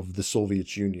of the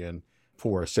Soviet Union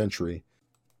for a century.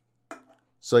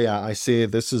 So yeah, I see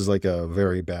this is like a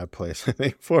very bad place, I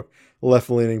think, for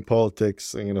left-leaning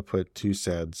politics. I'm gonna put two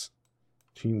sads,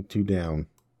 two down.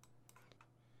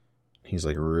 He's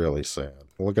like really sad.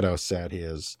 Look at how sad he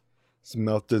is. His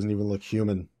mouth doesn't even look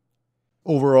human.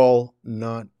 Overall,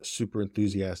 not super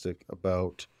enthusiastic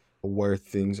about where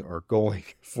things are going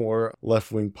for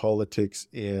left-wing politics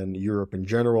in Europe in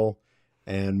general,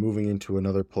 and moving into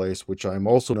another place, which I'm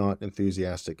also not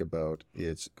enthusiastic about.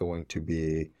 It's going to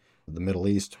be the Middle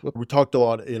East. We talked a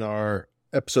lot in our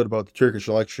episode about the Turkish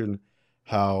election,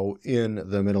 how in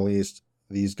the Middle East,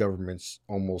 these governments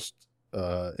almost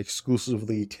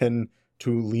exclusively tend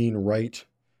to lean right.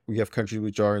 We have countries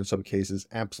which are, in some cases,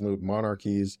 absolute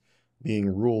monarchies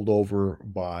being ruled over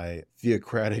by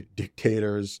theocratic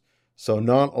dictators. So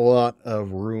not a lot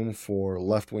of room for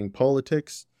left-wing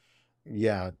politics.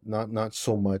 Yeah, not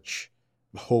so much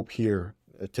hope here,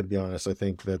 to be honest. I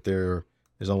think that there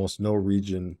is almost no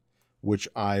region which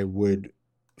I would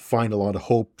find a lot of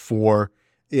hope for.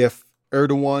 If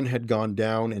Erdogan had gone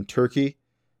down in Turkey,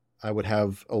 I would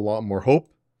have a lot more hope.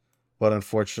 But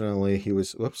unfortunately, he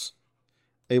was,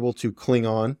 able to cling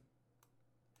on.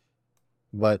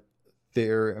 But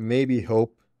there may be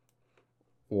hope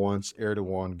once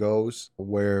Erdogan goes,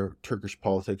 where Turkish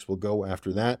politics will go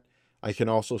after that. I can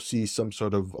also see some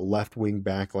sort of left-wing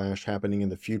backlash happening in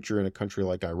the future in a country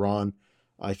like Iran.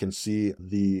 I can see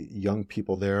the young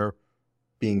people there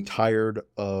being tired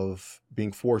of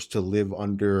being forced to live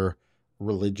under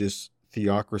religious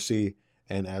theocracy,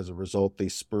 and as a result, they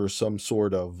spur some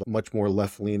sort of much more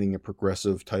left-leaning and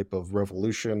progressive type of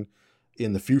revolution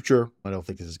in the future. I don't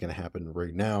think this is going to happen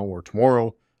right now or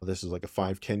tomorrow. This is like a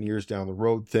 5-10 years down the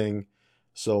road thing.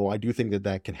 So I do think that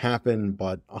that can happen,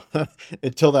 but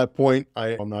until that point,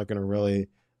 I'm not going to really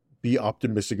be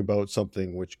optimistic about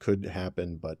something which could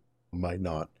happen, but might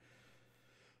not.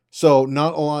 So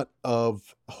not a lot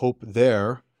of hope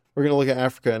there. We're going to look at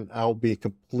Africa, and I'll be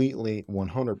completely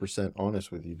 100% honest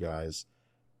with you guys.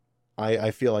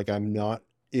 I feel like I'm not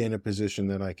in a position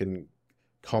that I can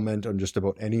comment on just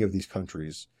about any of these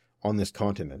countries on this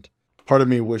continent. Part of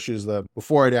me wishes that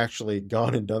before I'd actually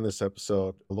gone and done this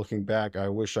episode, looking back, I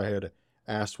wish I had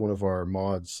asked one of our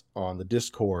mods on the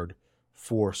Discord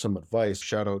for some advice.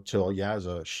 Shout out to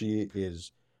Yaza. She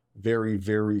is very,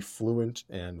 very fluent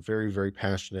and very, very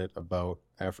passionate about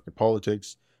African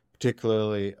politics,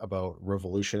 particularly about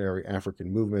revolutionary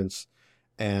African movements.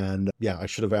 And yeah, I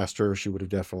should have asked her. She would have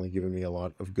definitely given me a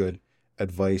lot of good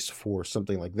advice for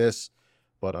something like this.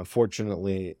 But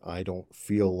unfortunately, I don't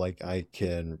feel like I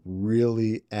can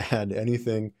really add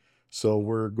anything. So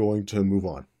we're going to move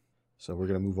on. So we're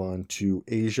going to move on to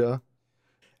Asia.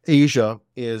 Asia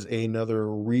is another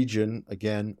region,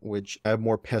 again, which I have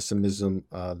more pessimism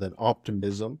than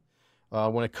optimism.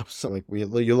 When it comes to, like,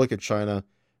 you look at China,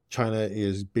 China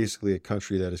is basically a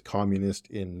country that is communist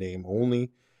in name only.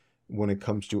 When it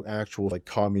comes to actual like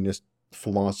communist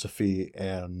philosophy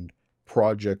and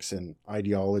projects and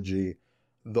ideology,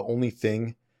 the only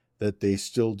thing that they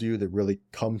still do that really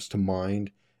comes to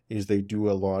mind is they do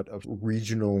a lot of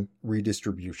regional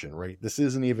redistribution, right?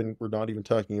 We're not even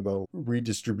talking about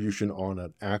redistribution on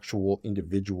an actual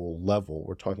individual level.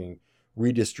 We're talking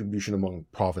redistribution among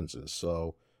provinces.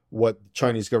 So what the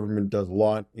Chinese government does a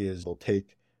lot is they'll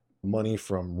take money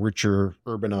from richer,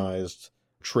 urbanized,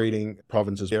 trading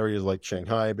provinces, areas like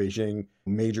Shanghai, Beijing,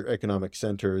 major economic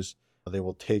centers. They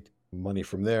will take money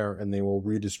from there and they will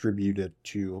redistribute it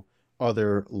to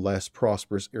other less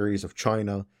prosperous areas of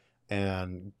China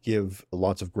and give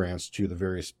lots of grants to the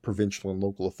various provincial and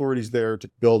local authorities there to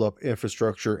build up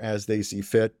infrastructure as they see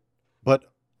fit.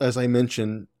 But as I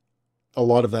mentioned, a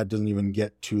lot of that doesn't even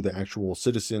get to the actual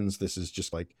citizens. This is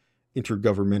just like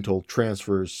intergovernmental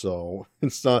transfers, so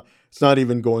it's not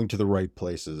even going to the right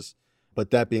places.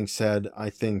 But that being said, I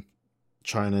think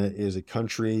China is a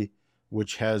country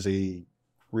which has a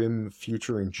grim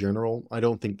future in general. I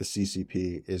don't think the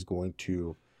CCP is going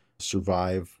to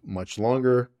survive much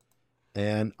longer.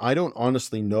 And I don't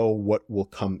honestly know what will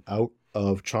come out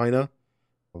of China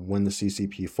when the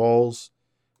CCP falls.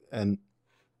 And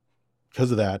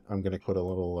because of that, I'm going to put a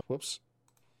little, let's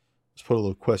put a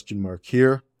little question mark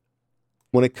here.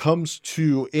 When it comes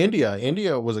to India,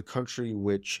 India was a country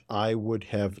which I would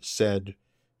have said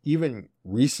even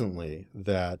recently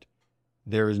that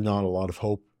there is not a lot of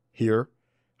hope here.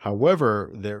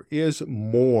 However, there is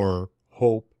more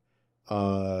hope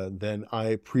than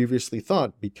I previously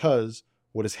thought, because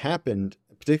what has happened,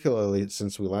 particularly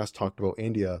since we last talked about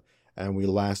India and we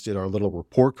last did our little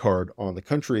report card on the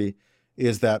country,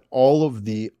 is that all of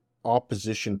the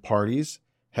opposition parties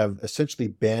have essentially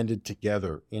banded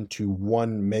together into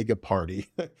one mega party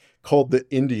called the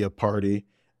India Party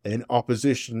in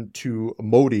opposition to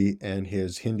Modi and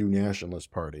his Hindu nationalist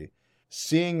party.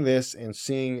 Seeing this and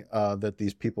seeing that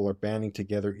these people are banding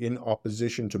together in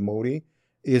opposition to Modi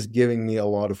is giving me a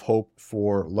lot of hope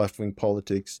for left-wing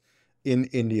politics in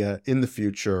India in the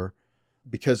future.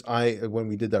 Because when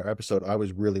we did that episode, I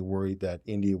was really worried that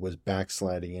India was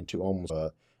backsliding into almost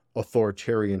a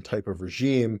authoritarian type of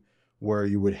regime where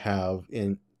you would have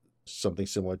in something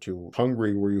similar to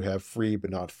Hungary, where you have free but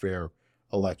not fair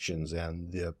elections,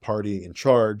 and the party in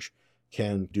charge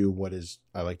can do what is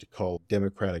I like to call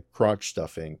democratic crotch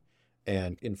stuffing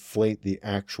and inflate the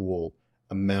actual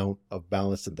amount of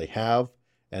balance that they have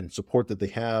and support that they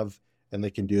have. And they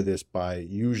can do this by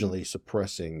usually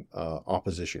suppressing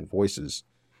opposition voices.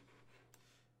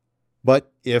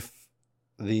 But if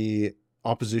the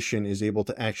opposition is able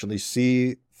to actually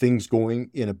see things going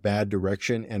in a bad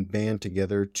direction and band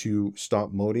together to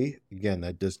stop Modi, again,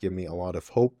 that does give me a lot of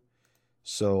hope.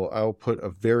 So I'll put a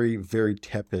very, very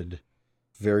tepid,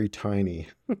 very tiny,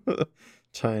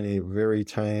 very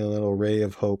tiny little ray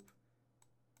of hope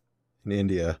in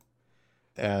India.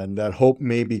 And that hope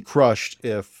may be crushed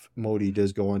if Modi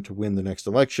does go on to win the next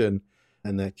election.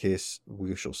 In that case,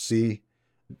 we shall see.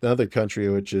 Another country,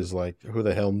 which is like, who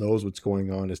the hell knows what's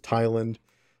going on, is Thailand.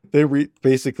 They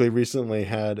basically recently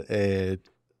had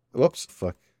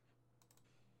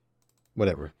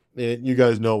whatever. You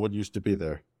guys know what used to be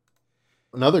there.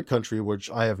 Another country, which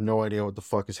I have no idea what the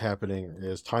fuck is happening,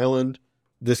 is Thailand.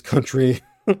 This country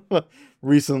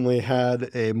recently had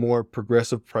a more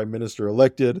progressive prime minister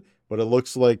elected, but it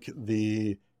looks like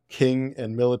the king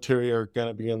and military are going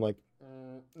to be like,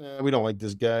 we don't like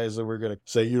this guy, so we're going to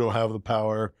say you don't have the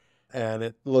power. And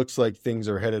it looks like things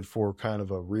are headed for kind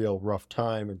of a real rough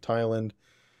time in Thailand.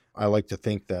 I like to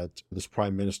think that this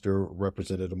prime minister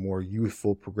represented a more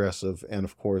youthful, progressive, and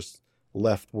of course,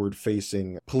 leftward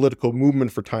facing political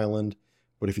movement for Thailand.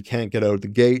 But if you can't get out the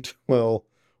gate, well,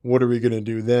 what are we going to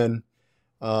do then?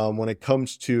 When it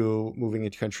comes to moving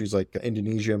into countries like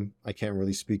Indonesia, I can't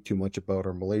really speak too much about,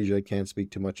 or Malaysia, I can't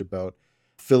speak too much about.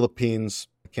 Philippines,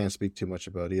 I can't speak too much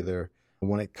about either.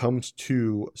 When it comes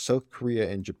to South Korea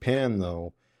and Japan,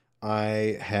 though,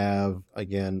 I have,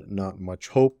 again, not much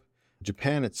hope.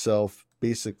 Japan itself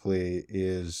basically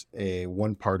is a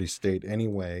one-party state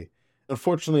anyway.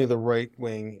 Unfortunately, the right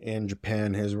wing in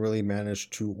Japan has really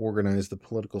managed to organize the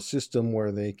political system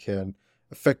where they can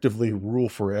effectively rule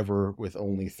forever with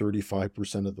only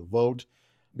 35% of the vote,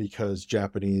 because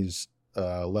Japanese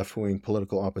left-wing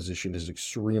political opposition is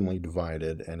extremely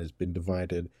divided and has been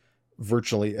divided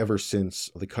virtually ever since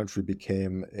the country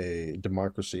became a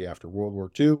democracy after World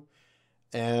War II.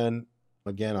 And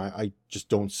again, I just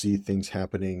don't see things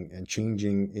happening and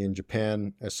changing in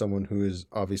Japan. As someone who is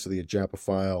obviously a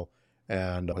Japophile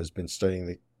and has been studying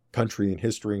the country and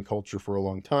history and culture for a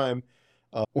long time,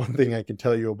 one thing I can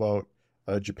tell you about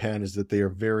Japan is that they are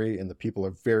and the people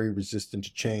are very resistant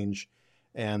to change.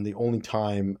 And the only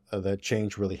time that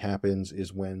change really happens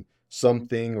is when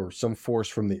something or some force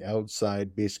from the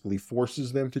outside basically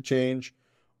forces them to change,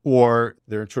 or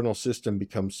their internal system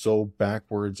becomes so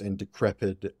backwards and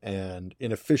decrepit and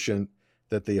inefficient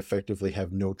that they effectively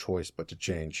have no choice but to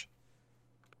change.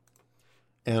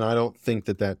 And I don't think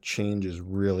that change is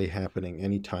really happening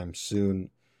anytime soon.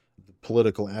 The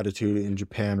political attitude in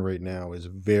Japan right now is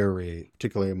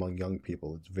particularly among young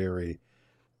people, it's very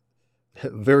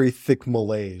thick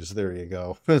malaise. There you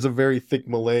go. There's a very thick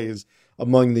malaise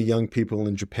among the young people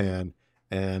in Japan,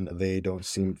 and they don't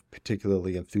seem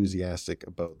particularly enthusiastic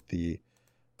about the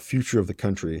future of the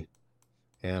country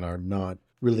and are not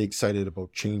really excited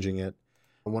about changing it.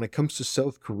 When it comes to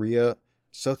South Korea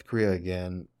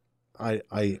again,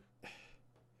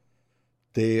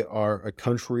 they are a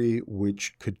country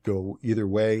which could go either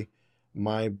way.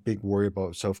 My big worry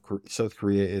about South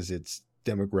Korea is its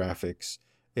demographics.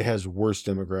 It has worse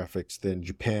demographics than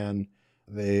Japan.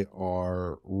 They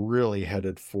are really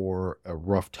headed for a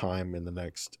rough time in the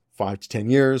next 5 to 10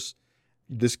 years.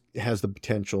 This has the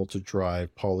potential to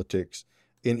drive politics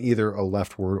in either a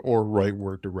leftward or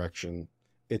rightward direction.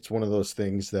 It's one of those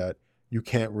things that you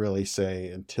can't really say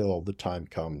until the time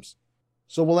comes.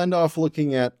 So we'll end off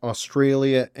looking at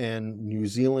Australia and New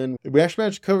Zealand. We actually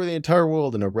managed to cover the entire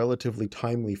world in a relatively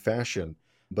timely fashion.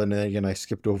 But then again, I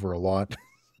skipped over a lot.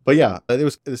 But yeah,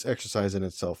 this exercise in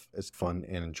itself is fun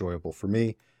and enjoyable for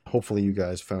me. Hopefully you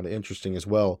guys found it interesting as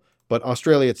well. But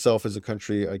Australia itself is a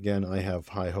country, again, I have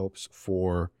high hopes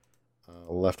for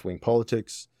left-wing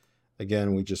politics.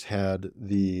 Again, we just had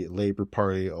the Labour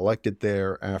Party elected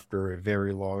there after a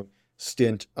very long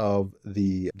stint of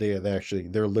their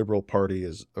Liberal Party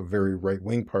is a very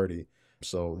right-wing party.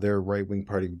 So their right-wing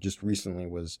party just recently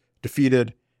was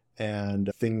defeated, and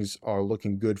things are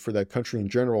looking good for that country in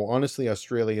general. Honestly,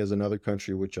 Australia is another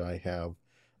country which I have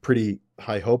pretty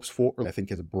high hopes for. I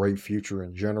think it's a bright future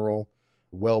in general,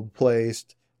 well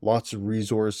placed, lots of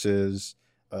resources,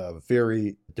 a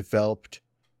very developed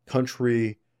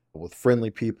country with friendly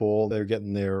people. They're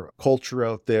getting their culture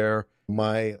out there.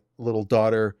 My little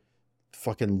daughter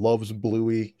fucking loves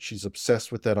Bluey. She's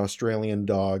obsessed with that Australian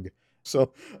dog.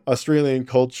 So Australian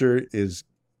culture is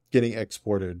getting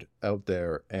exported out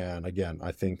there. And again,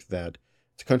 I think that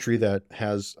it's a country that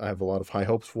I have a lot of high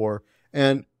hopes for.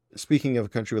 And speaking of a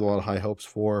country with a lot of high hopes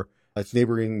for, its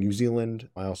neighboring New Zealand,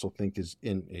 I also think is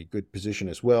in a good position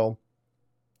as well.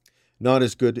 Not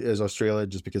as good as Australia,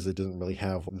 just because it doesn't really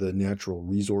have the natural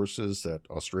resources that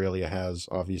Australia has,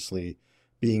 obviously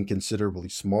being considerably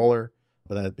smaller.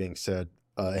 But that being said,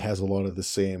 it has a lot of the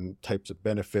same types of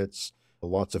benefits,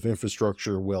 lots of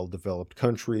infrastructure, well-developed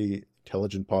country,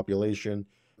 intelligent population,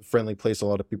 friendly place a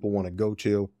lot of people want to go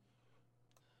to.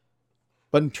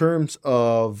 But in terms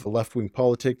of left-wing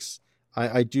politics,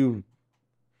 I do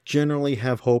generally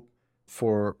have hope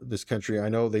for this country. I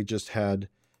know they just had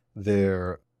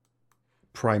their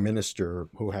prime minister,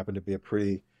 who happened to be a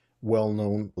pretty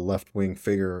well-known left-wing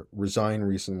figure, resign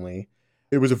recently.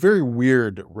 It was a very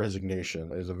weird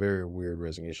resignation. It was a very weird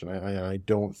resignation. I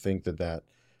don't think that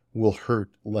will hurt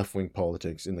left-wing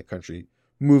politics in the country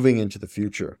moving into the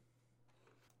future.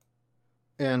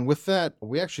 And with that,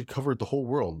 we actually covered the whole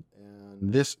world.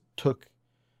 And this took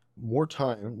more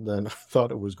time than I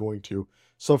thought it was going to.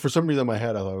 So for some reason in my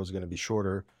head, I thought it was going to be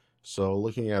shorter. So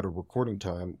looking at a recording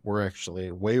time, we're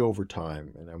actually way over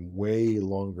time, and I'm way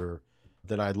longer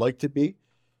than I'd like to be.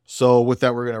 So with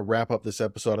that, we're going to wrap up this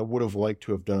episode. I would have liked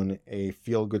to have done a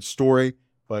feel-good story,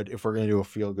 but if we're going to do a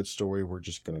feel-good story, we're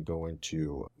just going to go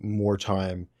into more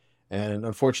time. And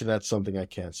unfortunately, that's something I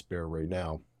can't spare right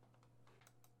now.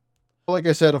 Like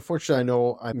I said, unfortunately, I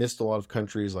know I missed a lot of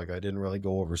countries. Like I didn't really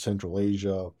go over Central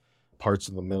Asia, parts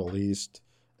of the Middle East.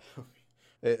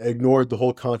 Ignored the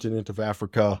whole continent of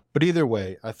Africa. But either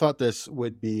way, I thought this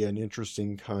would be an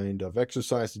interesting kind of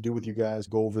exercise to do with you guys,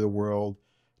 go over the world,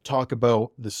 talk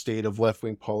about the state of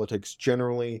left-wing politics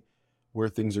generally, where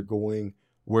things are going,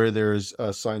 where there's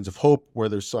signs of hope, where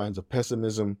there's signs of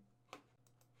pessimism.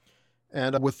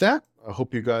 And with that, I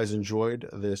hope you guys enjoyed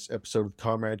this episode of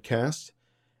Comrade Cast.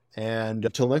 And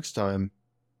until next time,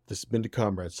 this has been the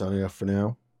Comrade signing off for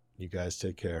now. You guys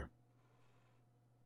take care.